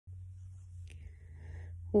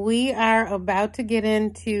We are about to get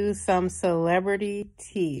into some celebrity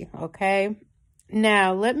tea, okay?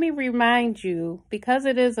 Now, let me remind you, because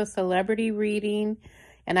it is a celebrity reading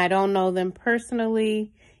and I don't know them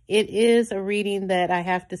personally, it is a reading that I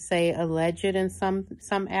have to say alleged in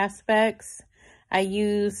some aspects. I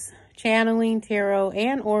use channeling, tarot,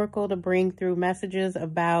 and oracle to bring through messages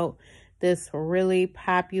about this really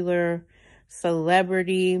popular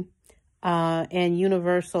celebrity and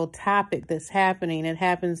universal topic that's happening. It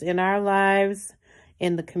happens in our lives,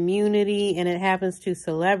 in the community, and it happens to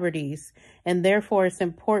celebrities. And therefore, it's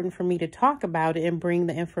important for me to talk about it and bring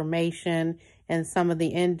the information and some of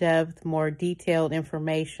the in-depth, more detailed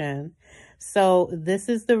information. So this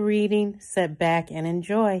is the reading. Sit back and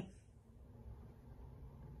enjoy.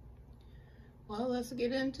 Well, let's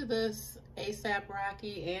get into this. ASAP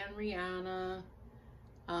Rocky and Rhianna.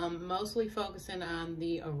 Mostly focusing on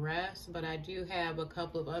the arrest, but I do have a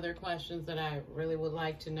couple of other questions that I really would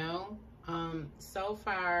like to know. So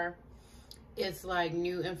far, it's like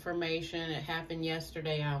new information. It happened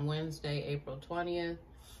yesterday on Wednesday, April 20th.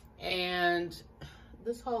 And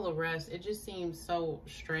this whole arrest, it just seems so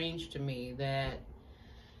strange to me that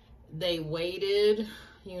they waited,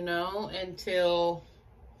 you know, until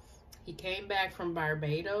he came back from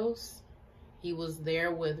Barbados. He was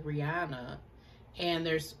there with Rhianna. And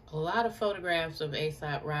there's a lot of photographs of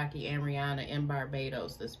ASAP Rocky and Rhianna in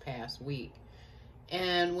Barbados this past week.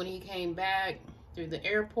 And when he came back through the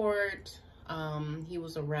airport, he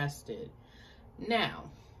was arrested.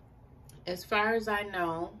 Now, as far as I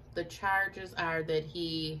know, the charges are that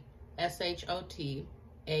he SHOTAGUN,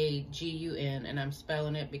 and I'm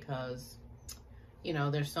spelling it because, you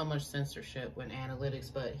know, there's so much censorship with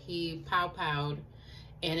analytics, but he pow-powed,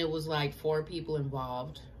 and it was like 4 people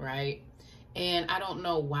involved, right? And I don't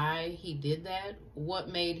know why he did that. What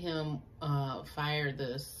made him fire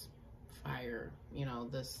this GUN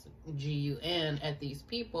at these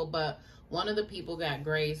people? But one of the people got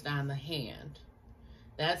grazed on the hand.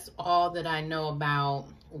 That's all that I know about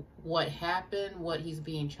what happened, what he's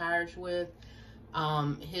being charged with.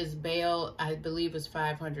 His bail, I believe, is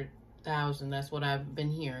 $500,000. That's what I've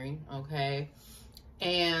been hearing, okay?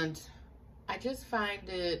 And I just find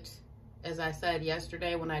it, as I said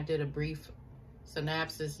yesterday when I did a brief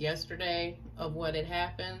synopsis yesterday of what had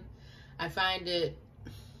happened, I find it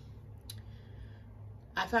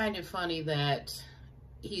funny that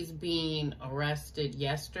he's being arrested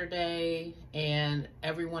yesterday, and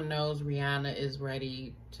everyone knows Rhianna is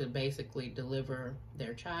ready to basically deliver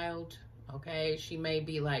their child, okay? She may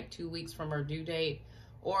be like 2 weeks from her due date,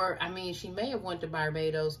 or, I mean, she may have went to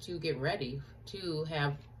Barbados to get ready to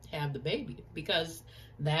have the baby, because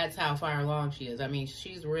that's how far along she is. I mean,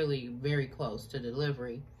 she's really very close to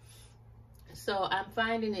delivery. So I'm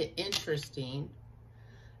finding it interesting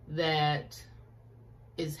that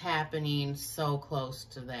is happening so close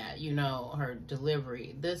to that, you know, her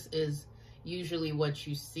delivery. This is usually what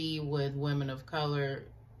you see with women of color,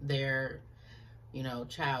 their, you know,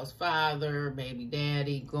 child's father, baby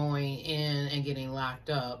daddy going in and getting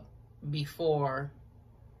locked up before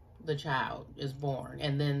the child is born.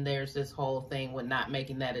 And then there's this whole thing with not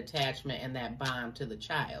making that attachment and that bond to the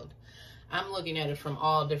child. I'm looking at it from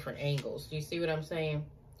all different angles. Do you see what I'm saying?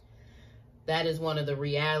 That is one of the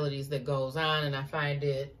realities that goes on, and I find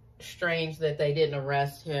it strange that they didn't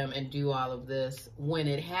arrest him and do all of this when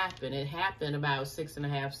it happened. It happened about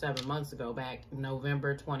 6.5, 7 months ago, back in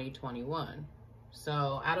November 2021.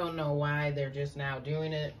 So I don't know why they're just now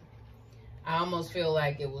doing it. I almost feel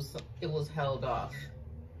like it was held off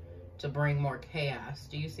to bring more chaos.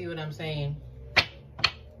 Do you see what I'm saying?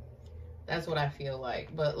 That's what I feel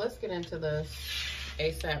like. But let's get into this.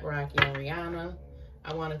 ASAP Rocky and Rhianna.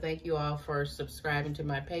 I want to thank you all for subscribing to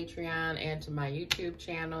my Patreon and to my YouTube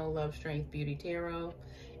channel, Love, Strength, Beauty, Tarot.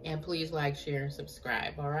 And please like, share, and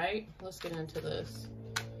subscribe, all right? Let's get into this.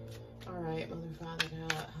 All right, Mother, Father,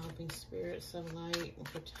 God, helping spirits of light and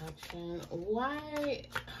protection. Why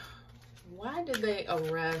did they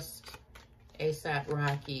arrest ASAP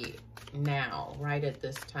Rocky now, right at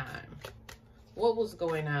this time? What was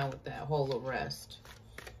going on with that whole arrest?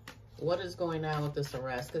 What is going on with this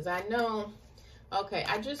arrest? Because I know, okay,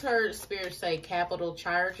 I just heard Spirit say capital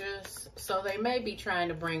charges, so they may be trying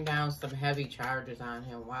to bring down some heavy charges on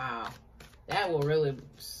him. Wow, that will really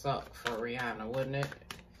suck for Rhianna, wouldn't it?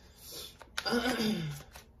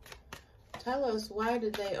 Tell us, why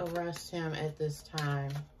did they arrest him at this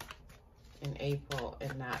time in April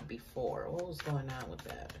and not before? What was going on with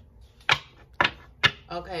that?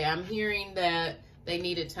 Okay, I'm hearing that they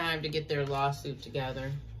needed time to get their lawsuit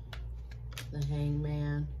together. The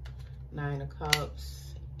Hangman, 9 of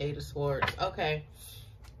Cups, 8 of Swords. Okay,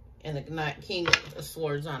 And the King of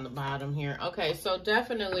Swords on the bottom here. Okay, so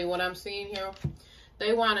definitely what I'm seeing here,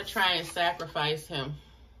 they want to try and sacrifice him.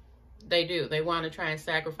 They do. They want to try and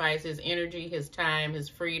sacrifice his energy, his time, his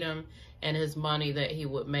freedom, and his money that he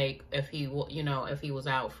would make if he, you know, if he was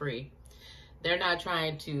out free. They're not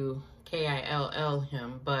trying to kill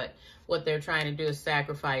him, but what they're trying to do is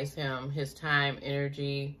sacrifice him, his time,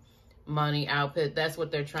 energy, money, output. That's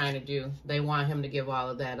what they're trying to do. They want him to give all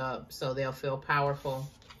of that up so they'll feel powerful.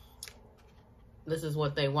 This is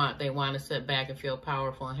what they want. They want to sit back and feel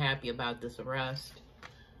powerful and happy about this arrest.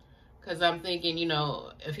 Because I'm thinking, you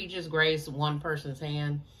know, if he just grazed one person's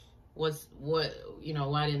hand, why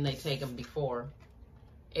didn't they take him before?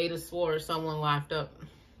 8 of Swords, someone locked up.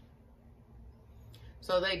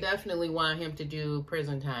 So they definitely want him to do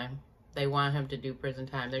prison time. They want him to do prison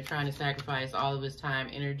time. They're trying to sacrifice all of his time,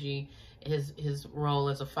 energy, his role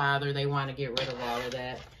as a father. They want to get rid of all of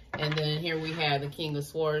that. And then here we have the King of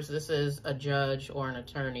Swords. This is a judge or an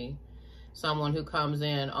attorney. Someone who comes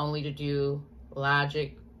in only to do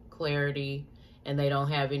logic, clarity, and they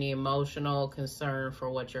don't have any emotional concern for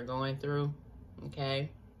what you're going through.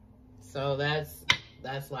 Okay? So that's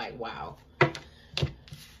like, wow.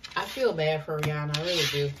 I feel bad for Rhianna. I really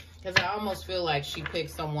do. Because I almost feel like she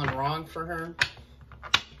picked someone wrong for her.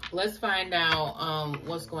 Let's find out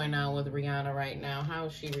what's going on with Rhianna right now. How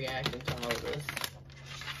is she reacting to all this?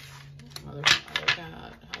 Mother, Father,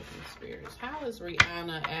 God, help me, spirits. How is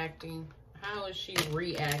Rhianna acting? How is she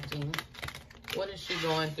reacting? What is she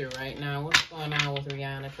going through right now? What's going on with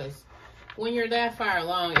Rhianna? Because when you're that far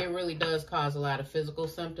along, it really does cause a lot of physical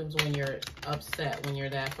symptoms when you're upset, when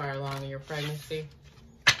you're that far along in your pregnancy.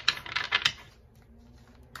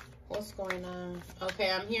 What's going on? Okay,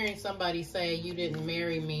 I'm hearing somebody say, you didn't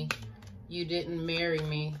marry me. You didn't marry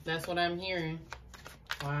me. That's what I'm hearing.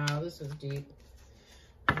 Wow, this is deep.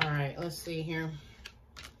 All right, let's see here.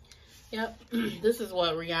 Yep, this is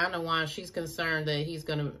what Rhianna wants. She's concerned that he's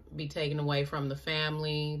going to be taken away from the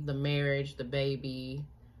family, the marriage, the baby.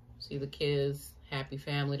 See the kids, happy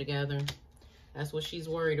family together. That's what she's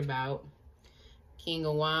worried about. King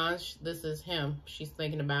of Wands, this is him. She's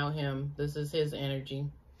thinking about him. This is his energy.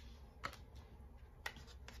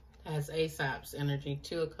 Has Aesop's energy.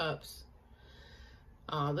 2 of Cups.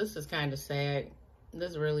 Oh, this is kind of sad.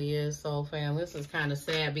 This really is, soul fam. This is kind of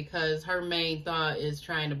sad because her main thought is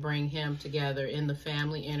trying to bring him together in the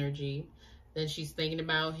family energy. Then she's thinking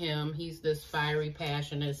about him. He's this fiery,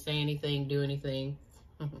 passionate, say anything, do anything.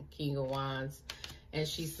 King of Wands. And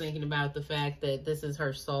she's thinking about the fact that this is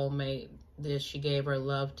her soulmate, that she gave her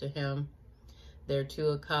love to him. They're 2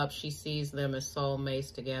 of Cups. She sees them as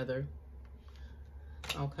soulmates together.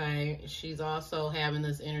 Okay, she's also having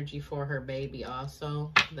this energy for her baby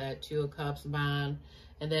also, that 2 of Cups bond.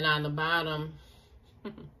 And then on the bottom,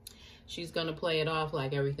 she's going to play it off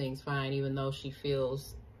like everything's fine, even though she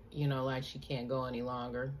feels, you know, like she can't go any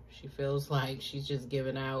longer. She feels like she's just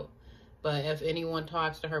giving out. But if anyone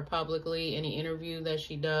talks to her publicly, any interview that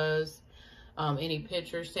she does, any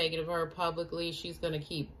pictures taken of her publicly, she's going to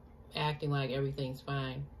keep acting like everything's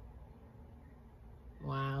fine.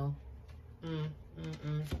 Wow.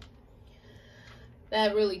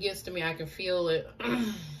 That really gets to me. I can feel it.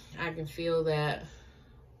 I can feel that.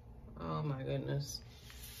 Oh my goodness.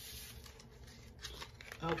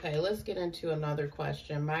 Okay, let's get into another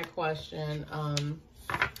question. My question,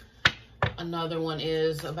 another one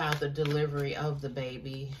is about the delivery of the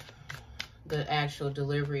baby. The actual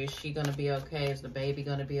delivery. Is she gonna be okay? Is the baby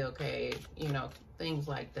gonna be okay? You know, things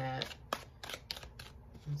like that.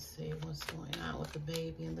 Let's see what's going on with the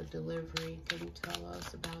baby and the delivery. Can you tell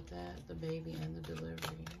us about that? The baby and the delivery.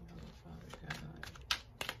 Oh, Father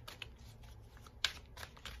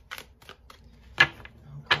God.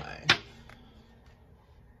 Okay.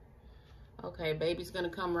 Okay, baby's going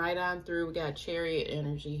to come right on through. We got Chariot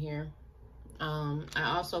energy here. I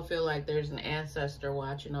also feel like there's an ancestor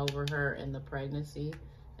watching over her in the pregnancy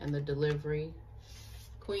and the delivery.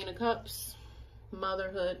 Queen of Cups.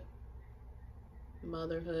 Motherhood.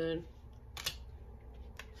 Motherhood.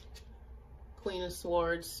 Queen of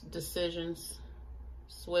Swords, decisions.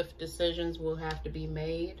 Swift decisions will have to be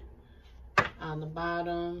made. On the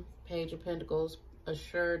bottom, Page of Pentacles,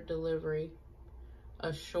 assured delivery.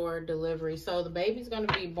 Assured delivery. So the baby's going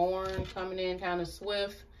to be born, coming in kind of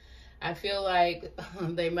swift. I feel like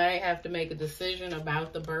they might have to make a decision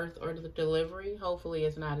about the birth or the delivery. Hopefully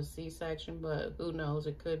it's not a C-section, but who knows?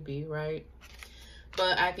 It could be, right?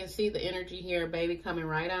 But I can see the energy here, baby coming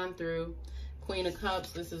right on through. Queen of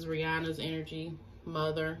Cups, this is Rhianna's energy,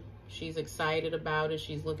 mother. She's excited about it.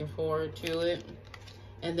 She's looking forward to it.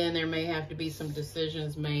 And then there may have to be some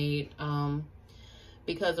decisions made.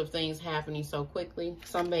 because of things happening so quickly.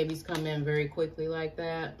 Some babies come in very quickly like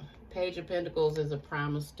that. Page of Pentacles is a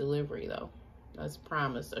promised delivery, though. That's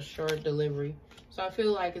promised, assured delivery. So I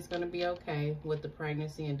feel like it's going to be okay with the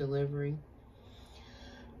pregnancy and delivery.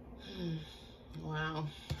 Wow.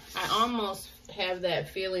 I almost have that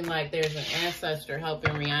feeling like there's an ancestor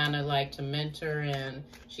helping Rhianna, like, to mentor, and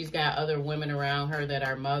she's got other women around her that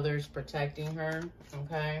are mothers protecting her,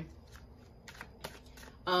 okay?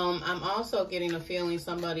 I'm also getting a feeling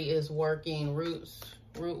somebody is working root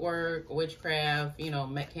work, witchcraft, you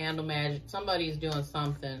know, candle magic. Somebody's doing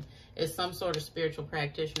something. It's some sort of spiritual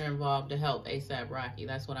practitioner involved to help ASAP Rocky.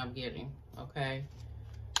 That's what I'm getting, okay?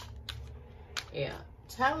 Yeah.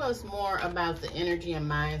 Tell us more about the energy and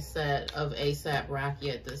mindset of ASAP Rocky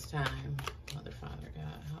at this time. Mother, Father,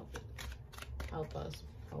 God, help us.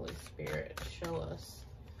 Holy Spirit, show us.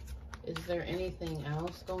 Is there anything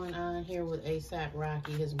else going on here with ASAP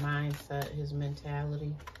Rocky, his mindset, his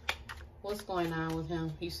mentality? What's going on with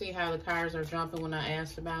him? You see how the cars are jumping when I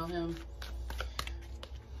asked about him?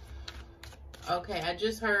 Okay, I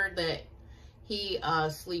just heard that he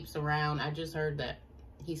sleeps around. I just heard that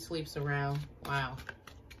he sleeps around. Wow.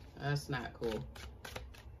 That's not cool.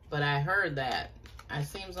 But I heard that. It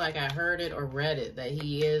seems like I heard it or read it, that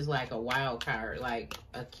he is like a wild card, like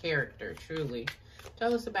a character, truly.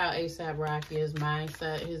 Tell us about ASAP Rocky, his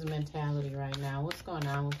mindset, his mentality right now. What's going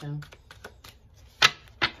on with him?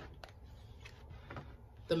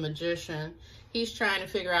 The Magician. He's trying to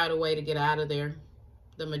figure out a way to get out of there.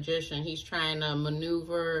 The Magician. He's trying to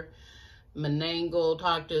maneuver, manangle,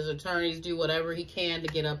 talk to his attorneys, do whatever he can to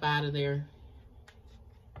get up out of there.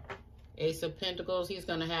 Ace of Pentacles, he's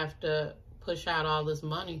going to have to push out all this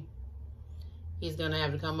money. He's going to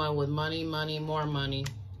have to come up with money, more money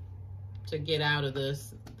to get out of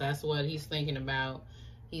this. That's what he's thinking about.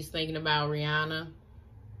 He's thinking about Rhianna.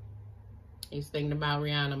 He's thinking about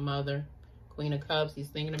Rhianna, mother. Queen of Cups, he's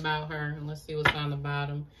thinking about her. And let's see what's on the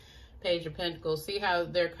bottom. Page of Pentacles. See how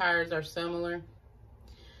their cards are similar?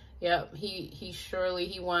 Yep, he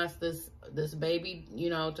surely wants this baby,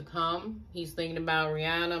 you know, to come. He's thinking about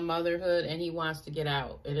Rhianna, motherhood, and he wants to get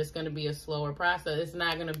out. And it's going to be a slower process. It's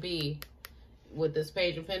not going to be, with this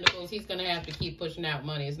Page of Pentacles, he's going to have to keep pushing out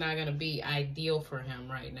money. It's not going to be ideal for him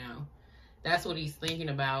right now. That's what he's thinking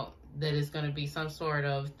about, that it's going to be some sort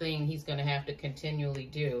of thing he's going to have to continually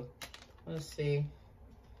do. Let's see.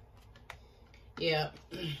 Yeah,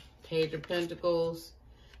 Page of Pentacles.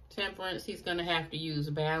 Temperance, he's going to have to use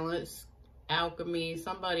balance, alchemy.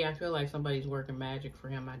 Somebody, I feel like somebody's working magic for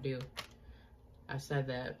him. I do. I said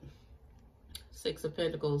that. Six of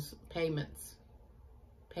Pentacles, payments.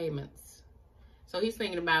 So he's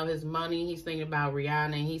thinking about his money. He's thinking about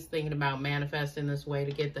Rhianna. And he's thinking about manifesting this way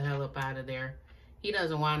to get the hell up out of there. He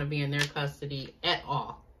doesn't want to be in their custody at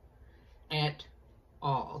all. At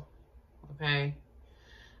all. Okay?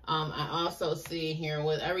 I also see here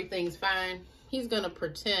with everything's fine, he's going to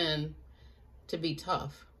pretend to be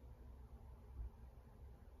tough.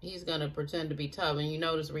 He's going to pretend to be tough. And you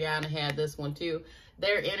notice Rhianna had this one too.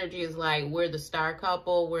 Their energy is like, we're the star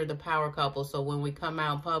couple, we're the power couple. So when we come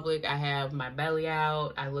out in public, I have my belly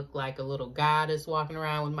out. I look like a little goddess walking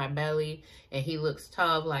around with my belly. And he looks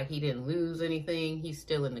tough, like he didn't lose anything. He's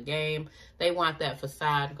still in the game. They want that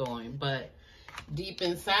facade going. But deep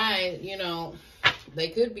inside, you know, they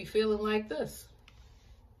could be feeling like this.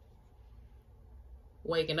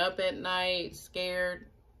 Waking up at night, scared,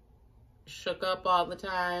 shook up all the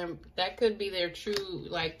time. That could be their true,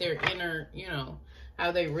 like their inner, you know,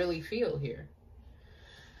 how they really feel here.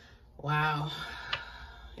 Wow.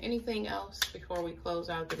 Anything else before we close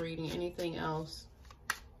out the reading? Anything else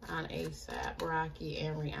on ASAP Rocky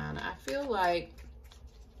and Rhianna? I feel like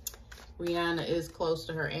Rhianna is close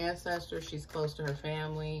to her ancestors. She's close to her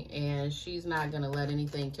family, and she's not going to let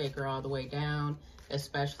anything take her all the way down,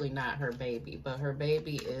 especially not her baby. But her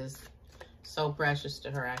baby is so precious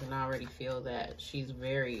to her. I can already feel that. She's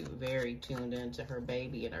very, very tuned into her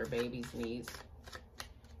baby and her baby's needs.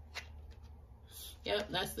 Yep,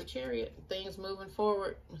 that's the Chariot. Things moving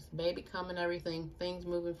forward. It's baby coming, everything. Things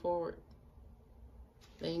moving forward.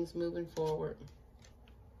 Things moving forward.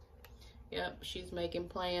 Yep, she's making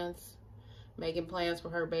plans. Making plans for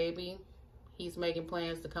her baby. He's making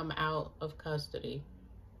plans to come out of custody.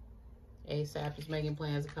 ASAP is making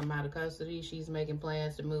plans to come out of custody. She's making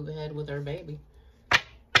plans to move ahead with her baby.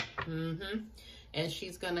 And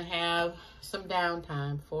she's going to have some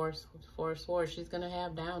downtime. Force. She's going to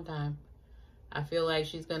have downtime. I feel like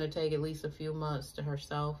she's going to take at least a few months to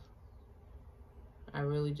herself. I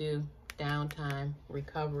really do. Downtime.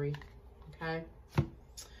 Recovery. Okay?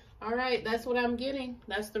 All right, that's what I'm getting.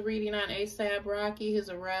 That's the reading on ASAP Rocky,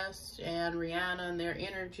 his arrest, and Rhianna and their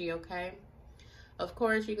energy, okay? Of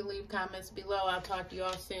course, you can leave comments below. I'll talk to you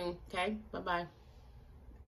all soon, okay? Bye-bye.